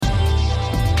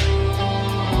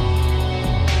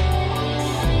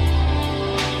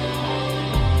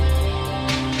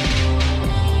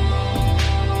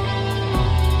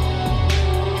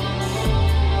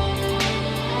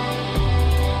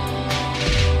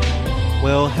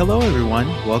Well, hello everyone.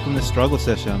 Welcome to Struggle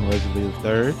Session. I'm Leslie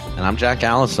III. And I'm Jack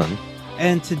Allison.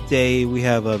 And today we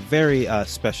have a very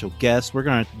special guest. We're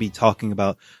going to be talking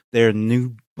about their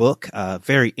new book,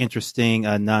 very interesting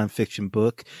nonfiction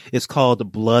book. It's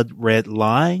called Blood Red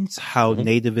Lines, How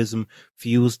Nativism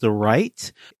Fuels the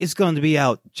Right. It's going to be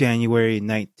out January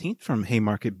 19th from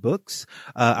Haymarket Books.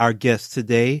 Our guest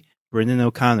today, Brendan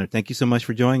O'Connor. Thank you so much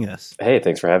for joining us. Hey,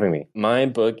 thanks for having me. My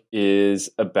book is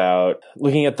about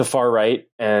looking at the far right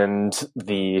and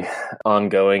the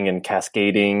ongoing and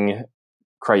cascading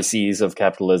crises of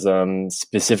capitalism,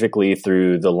 specifically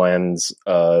through the lens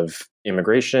of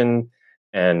immigration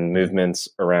and movements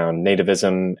around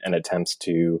nativism and attempts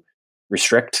to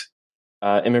restrict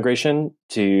immigration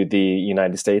to the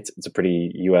United States. It's a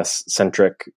pretty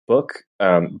US-centric book,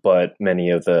 but many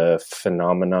of the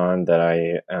phenomena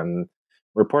I'm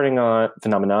reporting on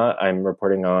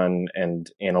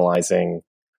and analyzing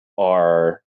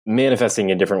are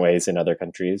manifesting in different ways in other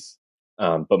countries,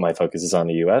 but my focus is on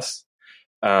the US.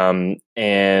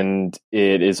 And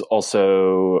it is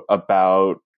also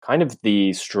about kind of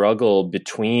the struggle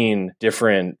between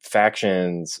different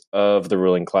factions of the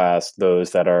ruling class,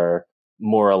 those that are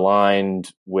more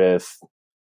aligned with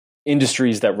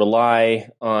industries that rely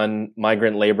on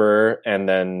migrant labor, and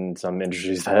then some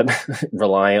industries that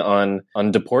rely on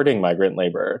deporting migrant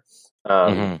labor,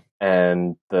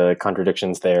 and the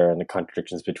contradictions there, and the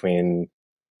contradictions between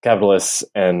capitalists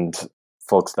and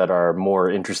folks that are more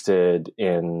interested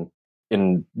in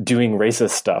doing racist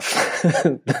stuff.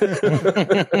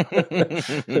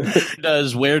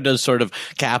 Where does sort of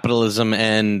capitalism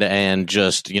end and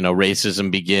just,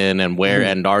 racism begin, and where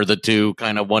and are the two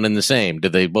kind of one and the same? Do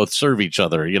they both serve each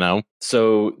other,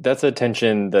 So that's a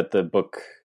tension that the book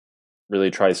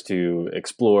really tries to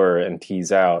explore and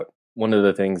tease out. One of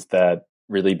the things that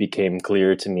really became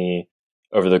clear to me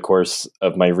over the course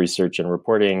of my research and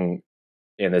reporting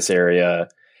in this area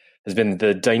has been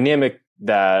the dynamic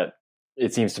that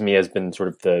it seems to me has been sort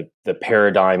of the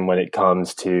paradigm when it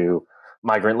comes to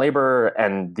migrant labor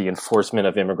and the enforcement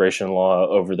of immigration law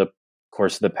over the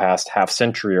course of the past half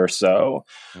century or so,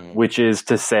 which is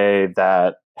to say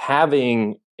that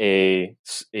having a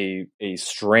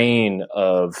strain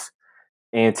of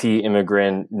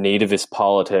anti-immigrant nativist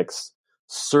politics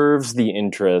serves the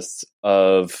interests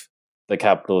of the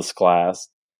capitalist class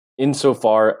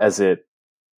insofar as it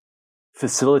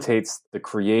facilitates the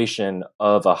creation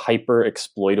of a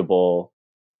hyper-exploitable,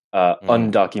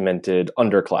 undocumented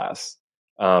underclass,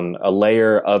 a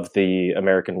layer of the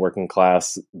American working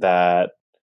class that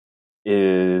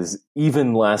is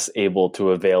even less able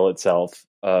to avail itself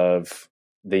of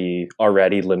the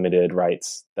already limited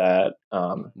rights that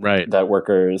that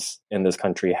workers in this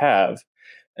country have.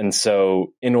 And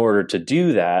so in order to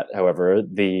do that, however,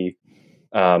 the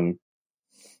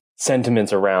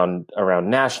sentiments around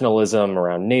nationalism,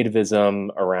 around nativism,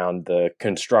 around the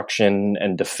construction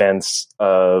and defense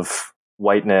of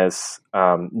whiteness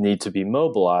need to be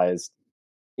mobilized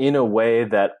in a way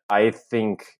that I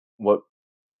think what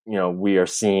we are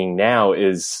seeing now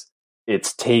is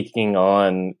it's taking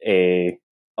on a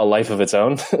life of its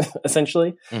own,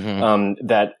 essentially.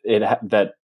 That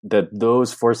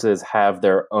those forces have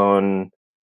their own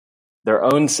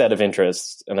set of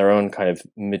interests and their own kind of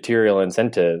material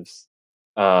incentives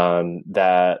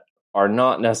that are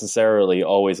not necessarily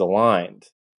always aligned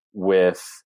with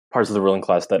parts of the ruling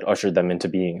class that ushered them into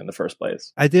being in the first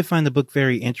place. I did find the book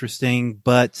very interesting,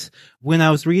 but when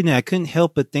I was reading it, I couldn't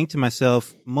help but think to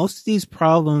myself, most of these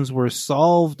problems were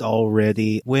solved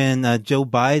already when Joe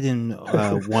Biden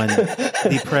won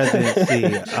the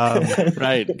presidency.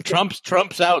 Right.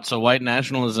 Trump's out, so white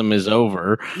nationalism is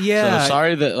over. Yeah. So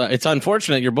sorry that it's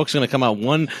unfortunate your book's going to come out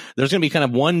there's going to be kind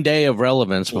of one day of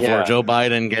relevance before Joe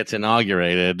Biden gets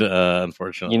inaugurated,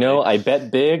 unfortunately. I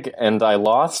bet big and I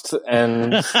lost,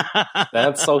 and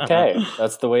that's okay.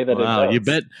 That's the way that it goes. You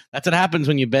bet. That's what happens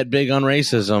when you bet big on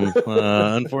racism.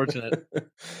 Unfortunate.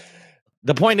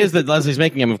 The point is that Leslie's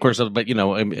making him, of course, but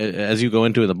as you go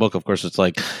into the book, of course, it's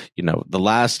like, the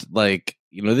last,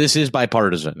 this is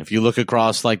bipartisan. If you look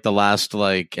across the last,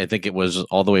 I think it was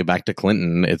all the way back to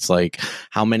Clinton, it's like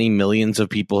how many millions of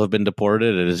people have been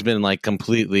deported. It has been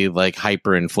completely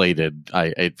hyperinflated.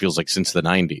 It feels like since the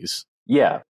 90s.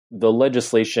 Yeah. The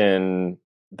legislation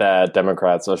that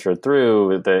Democrats ushered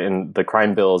through in the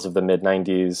crime bills of the mid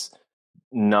 90s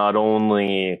not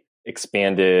only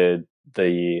expanded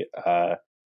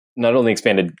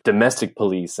domestic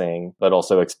policing, but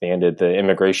also expanded the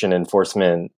immigration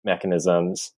enforcement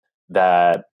mechanisms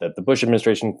that the Bush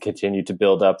administration continued to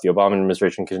build up, the Obama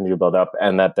administration continued to build up,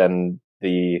 and that then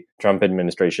the Trump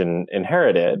administration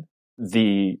inherited.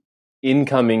 The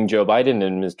incoming Joe Biden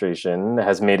administration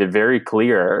has made it very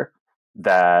clear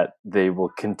that they will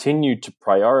continue to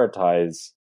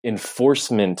prioritize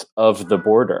enforcement of the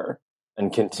border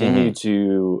and continue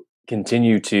to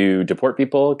deport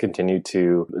people, continue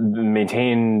to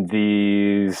maintain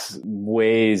these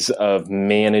ways of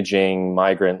managing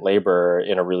migrant labor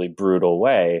in a really brutal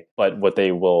way. But what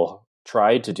they will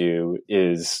try to do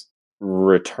is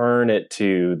return it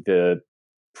to the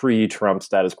pre-Trump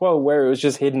status quo, where it was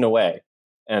just hidden away,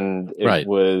 and it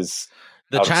was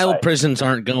the outside. Child prisons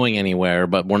aren't going anywhere,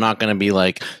 but we're not going to be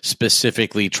like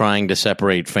specifically trying to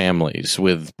separate families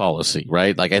with policy,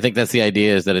 right? Like, I think that's the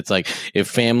idea, is that it's like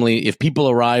if people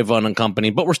arrive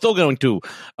unaccompanied, but we're still going to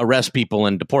arrest people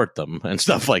and deport them and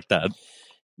stuff like that.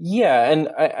 Yeah, and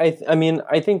I mean,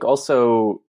 I think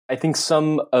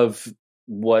some of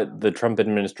what the Trump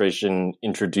administration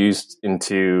introduced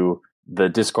into the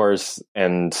discourse,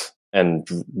 and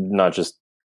not just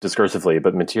discursively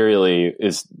but materially,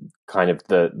 is kind of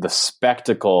the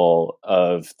spectacle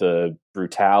of the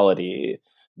brutality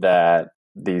that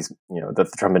that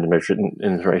the Trump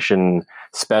administration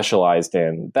specialized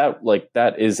in.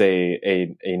 That is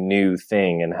a new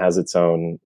thing and has its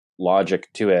own logic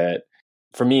to it.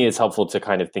 For me, it's helpful to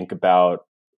kind of think about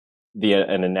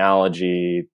an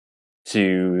analogy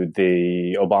to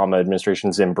the Obama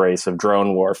administration's embrace of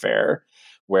drone warfare,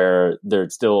 where they're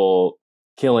still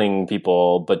killing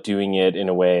people, but doing it in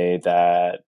a way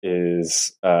that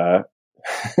is kind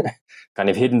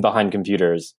of hidden behind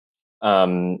computers.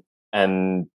 And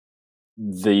Joe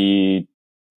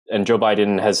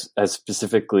Biden has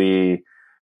specifically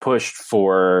pushed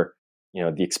for,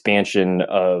 the expansion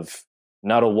of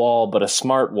not a wall, but a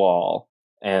smart wall,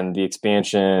 and the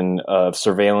expansion of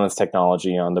surveillance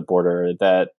technology on the border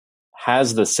that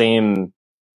has the same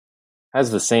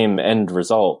end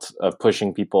result of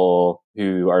pushing people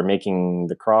who are making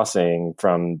the crossing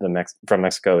from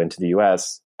Mexico into the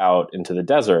U.S. out into the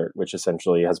desert, which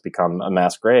essentially has become a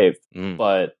mass grave,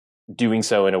 but doing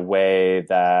so in a way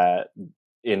that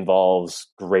involves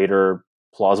greater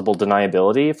plausible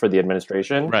deniability for the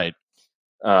administration. Right.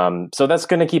 So that's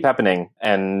going to keep happening,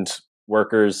 and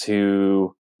workers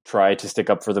who try to stick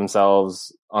up for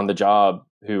themselves on the job,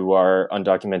 who are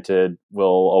undocumented, will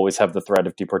always have the threat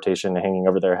of deportation hanging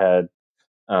over their head.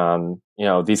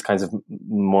 These kinds of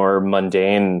more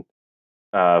mundane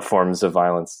forms of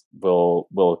violence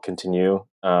will continue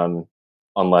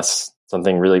unless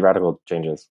something really radical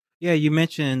changes. Yeah, you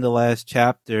mentioned in the last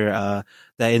chapter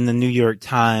that in the New York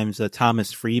Times,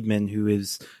 Thomas Friedman, who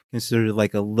is considered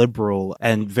like a liberal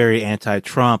and very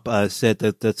anti-Trump, said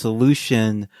that the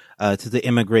solution to the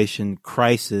immigration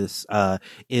crisis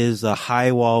is a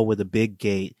high wall with a big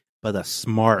gate, but a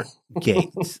smart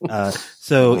gate.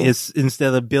 So it's,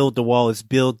 instead of build the wall, it's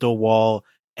build the wall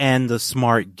and the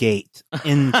smart gate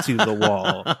into the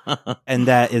wall. And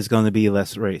that is going to be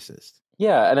less racist.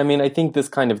 Yeah, and I mean, I think this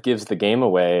kind of gives the game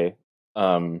away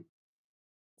on,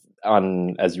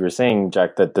 as you were saying,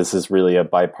 Jack, that this is really a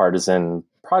bipartisan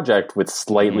project with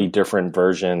slightly different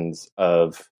versions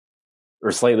of,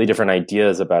 or slightly different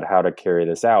ideas about how to carry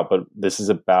this out. But this is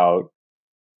about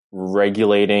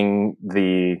regulating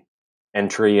the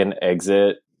entry and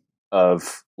exit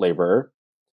of labor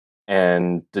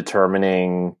and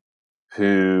determining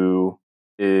who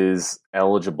is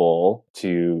eligible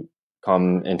to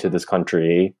come into this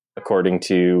country according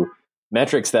to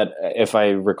metrics that, if I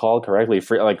recall correctly,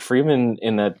 Freeman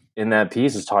in that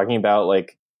piece is talking about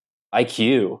like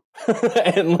IQ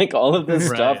and like all of this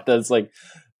stuff that's like,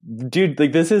 dude,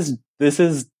 like this is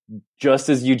just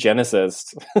as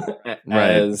eugenicist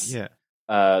as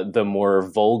the more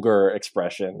vulgar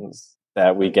expressions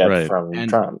that we get from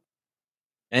Trump.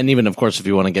 And even, of course, if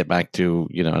you want to get back to,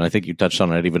 and I think you touched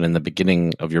on it even in the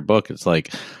beginning of your book, it's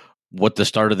like what the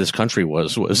start of this country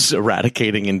was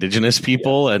eradicating indigenous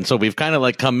people. Yeah. And so we've kind of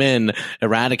like come in,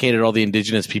 eradicated all the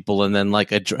indigenous people, and then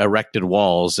like erected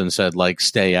walls and said like,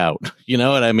 stay out. You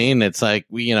know what I mean? It's like,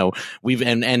 we've,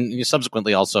 and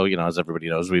subsequently also, as everybody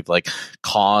knows, we've like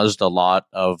caused a lot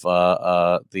of,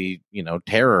 the,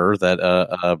 terror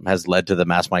that, has led to the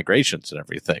mass migrations and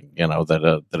everything,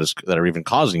 that are even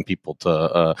causing people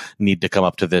to, need to come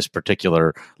up to this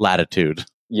particular latitude.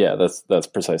 Yeah, that's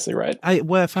precisely right.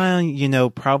 What I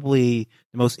find, probably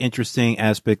the most interesting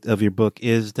aspect of your book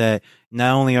is that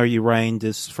not only are you writing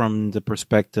this from the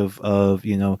perspective of,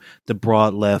 the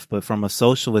broad left, but from a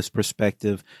socialist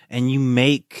perspective, and you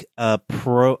make a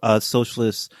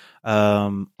socialist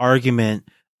argument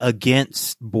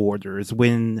against borders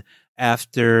when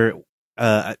after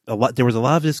there was a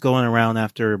lot of this going around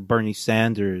after Bernie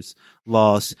Sanders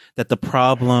lost, that the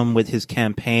problem with his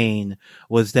campaign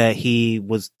was that he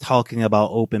was talking about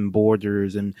open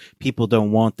borders and people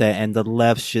don't want that, and the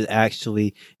left should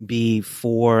actually be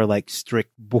for like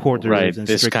strict borders. Right. And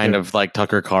this kind of like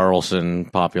Tucker Carlson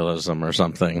populism or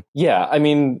something. Yeah, I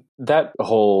mean, that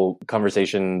whole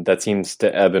conversation that seems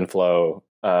to ebb and flow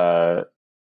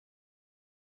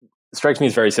strikes me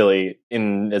as very silly,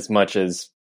 in as much as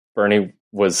Bernie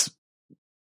was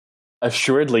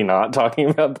assuredly not talking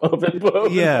about open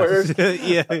borders.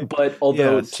 Yeah. But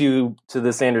although Yes. to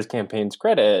the Sanders campaign's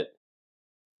credit,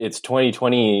 its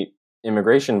 2020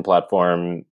 immigration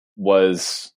platform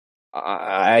was,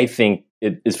 I think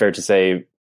it is fair to say,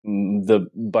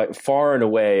 by far and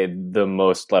away the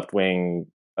most left wing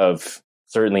of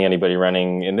certainly anybody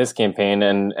running in this campaign,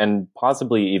 and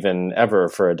possibly even ever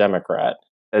for a Democrat,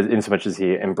 in so much as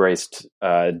he embraced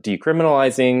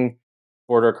decriminalizing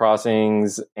border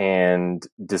crossings and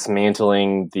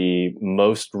dismantling the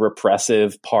most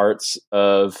repressive parts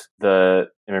of the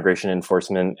immigration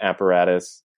enforcement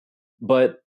apparatus.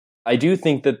 But I do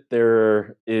think that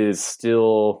there is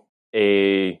still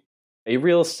a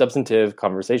real substantive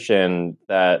conversation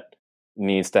that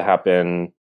needs to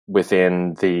happen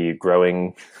within the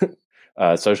growing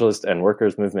socialist and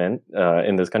workers movement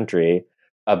in this country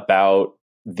about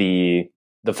the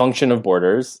function of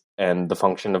borders and the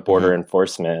function of border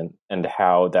enforcement, and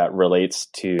how that relates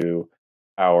to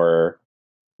our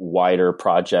wider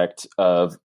project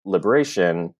of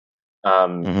liberation.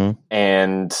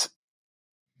 And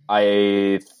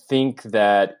I think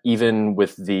that even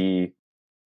with the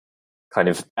kind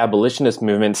of abolitionist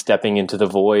movement stepping into the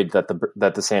void that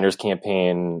the Sanders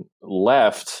campaign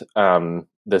left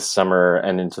this summer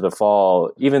and into the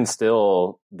fall, even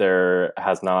still, there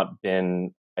has not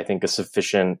been, I think, a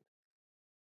sufficiently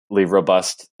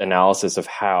robust analysis of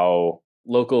how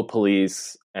local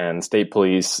police and state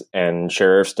police and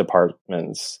sheriff's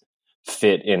departments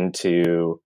fit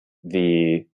into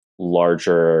the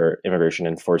larger immigration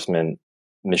enforcement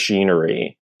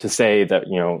machinery. To say that,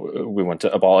 we want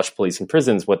to abolish police and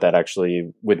prisons, what that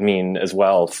actually would mean as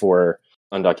well for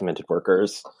undocumented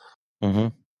workers,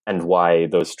 and why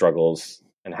those struggles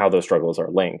and how those struggles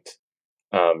are linked.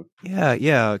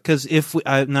 Because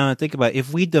now I think about it,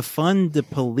 if we defund the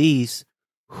police,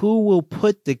 who will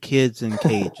put the kids in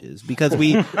cages? Because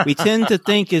we tend to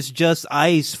think it's just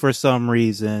ICE for some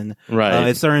reason.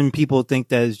 Right. Certain people think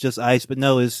that it's just ICE, but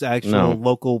no, it's actual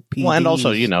local PDs. Well, and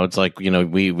also, it's like,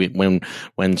 we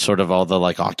when sort of all the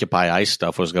like Occupy ICE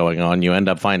stuff was going on, you end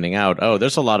up finding out,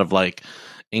 there's a lot of like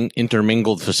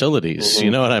intermingled facilities.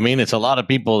 You know what I mean? It's a lot of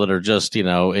people that are just,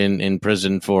 in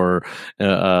prison for,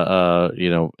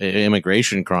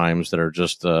 immigration crimes that are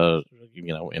just,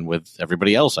 in with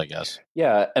everybody else, I guess.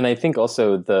 Yeah. And I think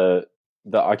also the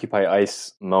Occupy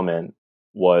ICE moment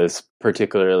was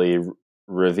particularly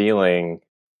revealing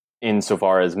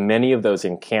insofar as many of those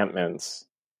encampments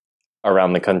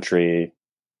around the country,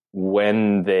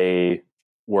 when they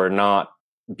were not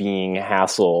being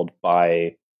hassled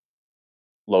by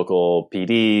local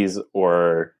PDs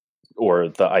or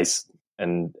the ICE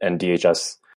and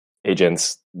DHS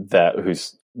agents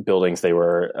whose buildings they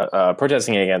were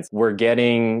protesting against, were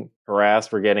getting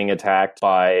harassed, were getting attacked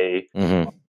by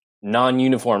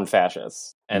non-uniformed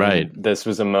fascists. And this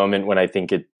was a moment when I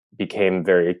think it became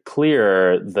very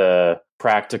clear the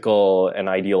practical and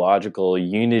ideological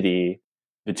unity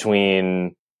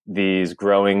between these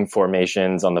growing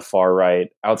formations on the far right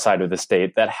outside of the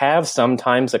state that have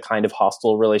sometimes a kind of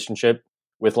hostile relationship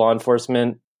with law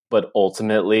enforcement, but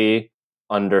ultimately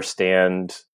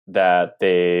understand that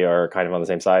they are kind of on the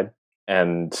same side.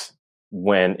 And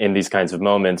when in these kinds of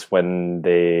moments, when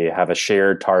they have a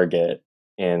shared target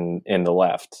in the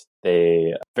left,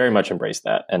 they very much embrace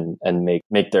that and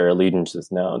make their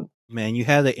allegiances known. Man, you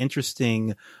had an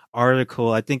interesting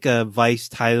article. I think Vice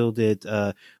titled it,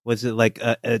 was it like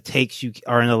takes you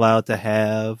aren't allowed to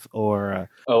have, or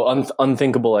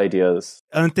unthinkable ideas.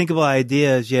 Unthinkable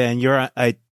ideas, yeah. And your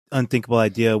unthinkable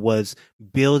idea was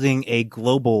building a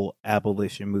global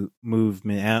abolition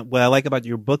movement. And what I like about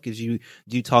your book is you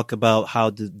do talk about how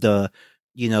the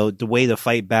way to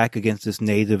fight back against this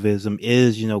nativism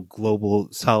is, global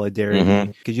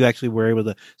solidarity. Because you actually were able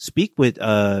to speak with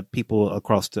people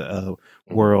across the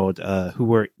world who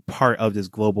were part of this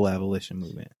global abolition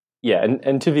movement. Yeah,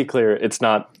 and to be clear, it's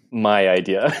not my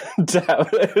idea to have.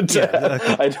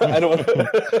 I don't.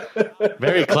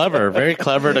 Very clever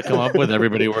to come up with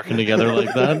everybody working together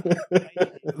like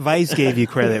that. Vice gave you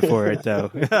credit for it, though.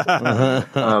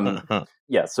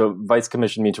 Yeah, so Vice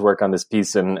commissioned me to work on this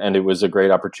piece, and it was a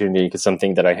great opportunity because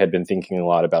something that I had been thinking a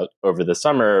lot about over the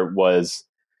summer was,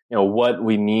 what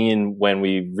we mean when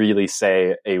we really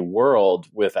say a world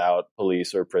without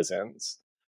police or prisons,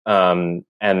 and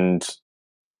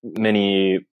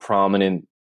many prominent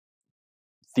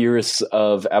theorists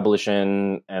of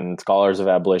abolition and scholars of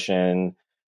abolition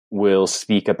will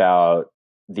speak about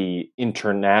the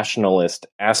internationalist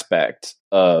aspect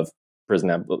of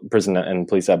prison and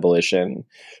police abolition.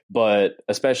 But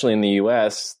especially in the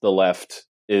US, the left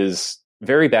is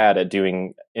very bad at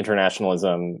doing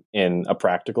internationalism in a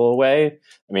practical way.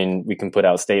 I mean, we can put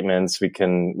out statements, we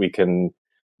can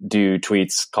do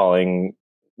tweets calling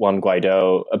Juan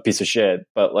Guaido a piece of shit,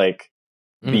 but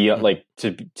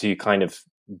to kind of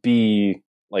be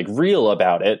like real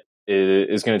about it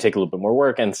is going to take a little bit more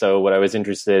work. And so what I was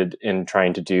interested in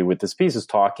trying to do with this piece is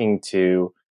talking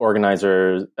to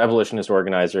abolitionist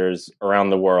organizers around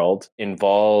the world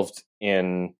involved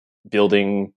in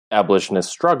building abolitionist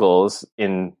struggles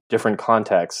in different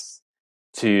contexts,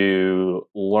 to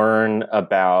learn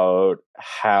about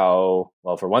how,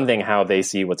 well, for one thing, how they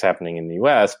see what's happening in the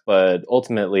US, but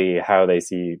ultimately how they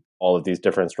see all of these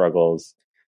different struggles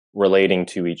relating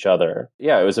to each other.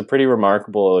 Yeah, it was a pretty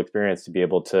remarkable experience to be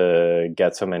able to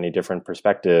get so many different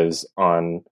perspectives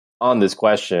on this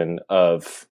question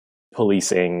of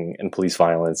policing and police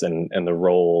violence and the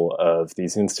role of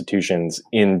these institutions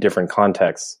in different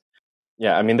contexts.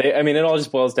 Yeah, I mean, it all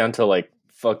just boils down to like,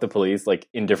 fuck the police, like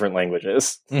in different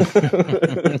languages. We're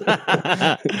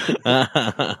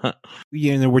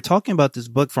talking about this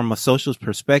book from a socialist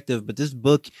perspective, but this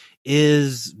book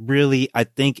is really, I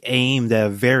think, aimed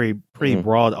at a pretty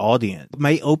broad audience. It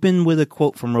may open with a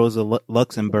quote from Rosa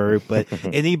Luxemburg, but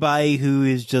anybody who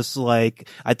is just like,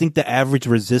 I think the average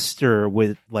resistor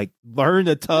would like learn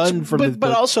a ton from this book.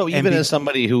 But also, even as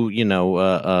somebody who,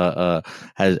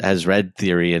 has read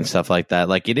theory and stuff like that,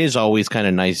 like it is always kind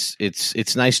of nice.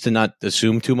 It's nice to not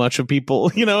assume too much of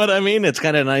people. You know what I mean? It's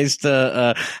kind of nice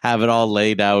to have it all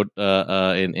laid out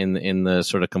in the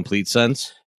sort of complete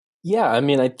sense. Yeah, I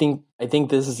mean, I think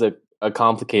this is a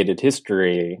complicated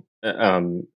history,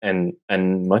 and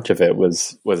much of it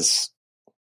was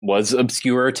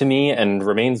obscure to me and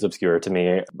remains obscure to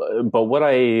me. But what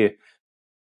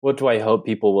do I hope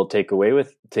people will take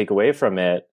away from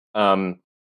it? I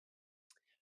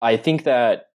think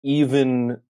that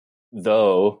even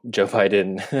though Joe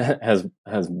Biden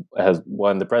has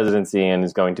won the presidency and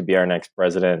is going to be our next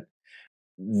president,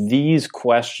 these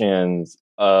questions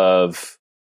of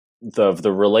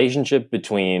the relationship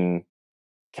between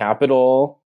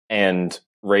capital and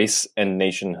race and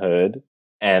nationhood,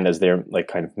 and as they're like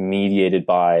kind of mediated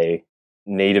by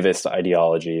nativist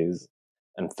ideologies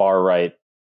and far right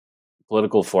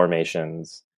political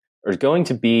formations, are going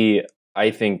to be,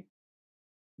 I think,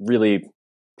 really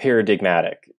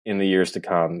paradigmatic in the years to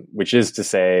come, which is to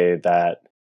say that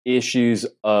issues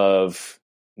of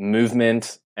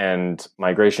movement and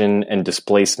migration and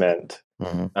displacement,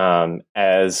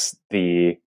 as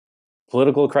the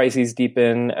political crises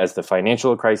deepen, as the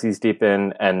financial crises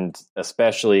deepen, and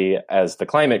especially as the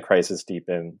climate crisis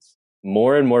deepens,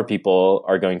 more and more people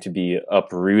are going to be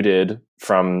uprooted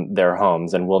from their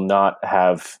homes and will not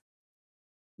have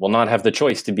the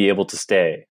choice to be able to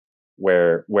stay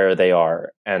where they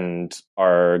are, and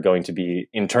are going to be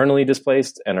internally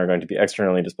displaced and are going to be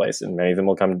externally displaced, and many of them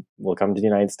will come to the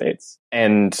United States.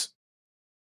 And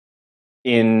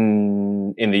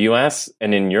in the US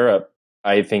and in Europe,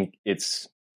 I think it's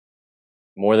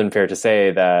more than fair to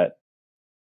say that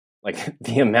like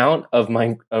the amount of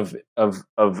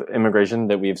immigration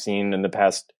that we've seen in the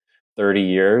past 30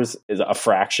 years is a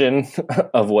fraction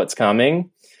of what's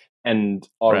coming. And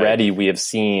already we have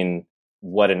seen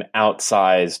what an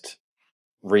outsized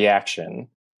reaction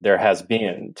there has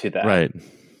been to that. Right.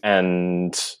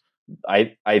 And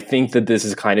I think that this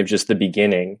is kind of just the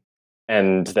beginning,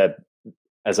 and that,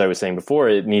 as I was saying before,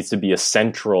 it needs to be a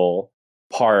central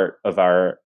part of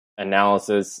our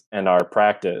analysis and our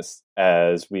practice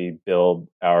as we build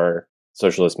our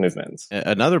socialist movements.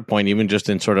 Another point, even just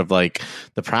in sort of like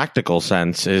the practical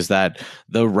sense, is that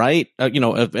the right,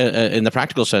 in the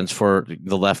practical sense, for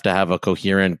the left to have a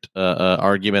coherent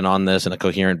argument on this and a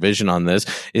coherent vision on this,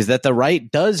 is that the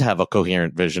right does have a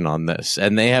coherent vision on this.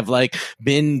 And they have like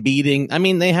been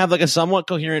they have like a somewhat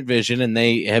coherent vision, and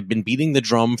they have been beating the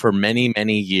drum for many,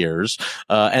 many years.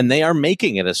 And they are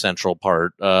making it a central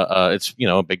part. It's,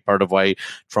 a big part of why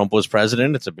Trump was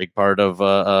president. It's a big part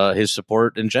of his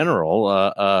support in general.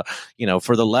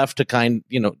 For the left to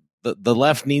the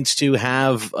left needs to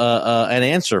have an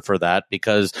answer for that,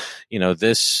 because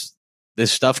this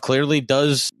stuff clearly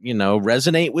does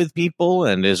resonate with people,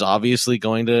 and is obviously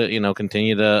going to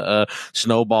continue to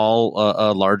snowball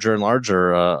larger and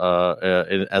larger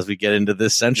as we get into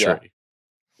this century.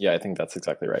 Yeah, I think that's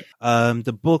exactly right.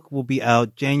 The book will be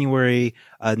out January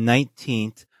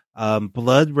 19th.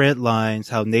 Blood Red Lines: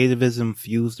 How Nativism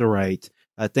Fused the Right.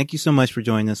 Thank you so much for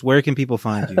joining us. Where can people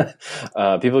find you?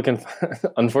 People can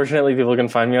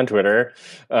find me on Twitter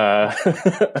at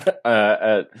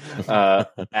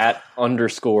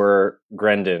 @_Grendan,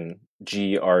 GRENDAN.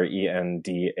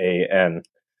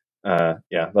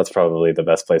 That's probably the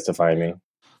best place to find me.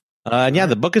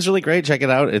 The book is really great. Check it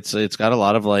out. It's got a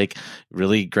lot of like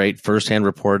really great firsthand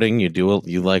reporting.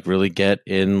 You like really get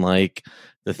in like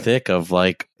the thick of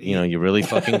like, you really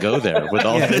fucking go there with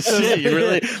all this shit. You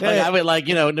really I would like,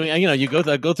 you go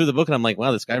through the book, and I'm like,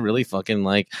 wow, this guy really fucking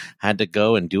like had to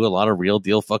go and do a lot of real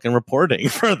deal fucking reporting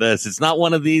for this. It's not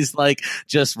one of these like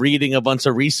just reading a bunch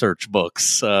of research books.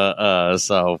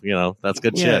 So that's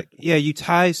good shit. Yeah, you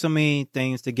tie so many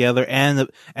things together, and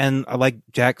like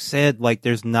Jack said, like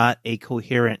there's not a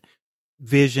coherent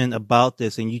vision about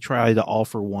this, and you try to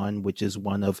offer one, which is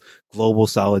one of global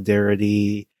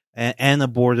solidarity and a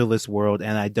borderless world,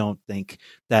 and I don't think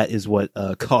that is what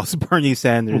cost Bernie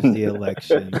Sanders the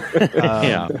election.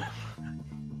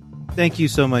 Thank you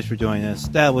so much for joining us.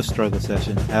 That was Struggle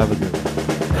Session. Have a good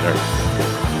one. Later.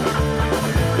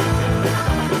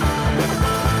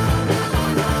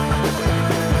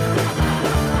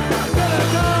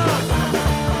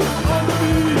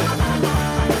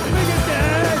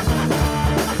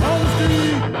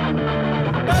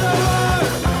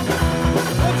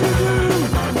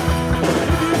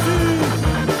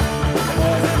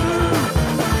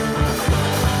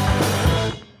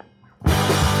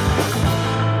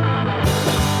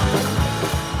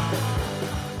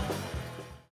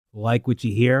 Like what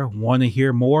you hear? Want to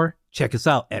hear more? Check us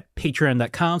out at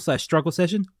patreon.com/struggle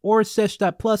session, or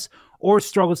sesh.plus, or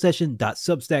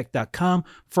strugglesession.substack.com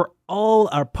for all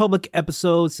our public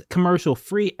episodes, commercial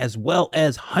free, as well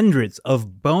as hundreds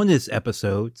of bonus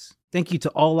episodes. Thank you to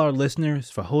all our listeners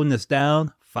for holding us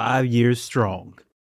down 5 years strong.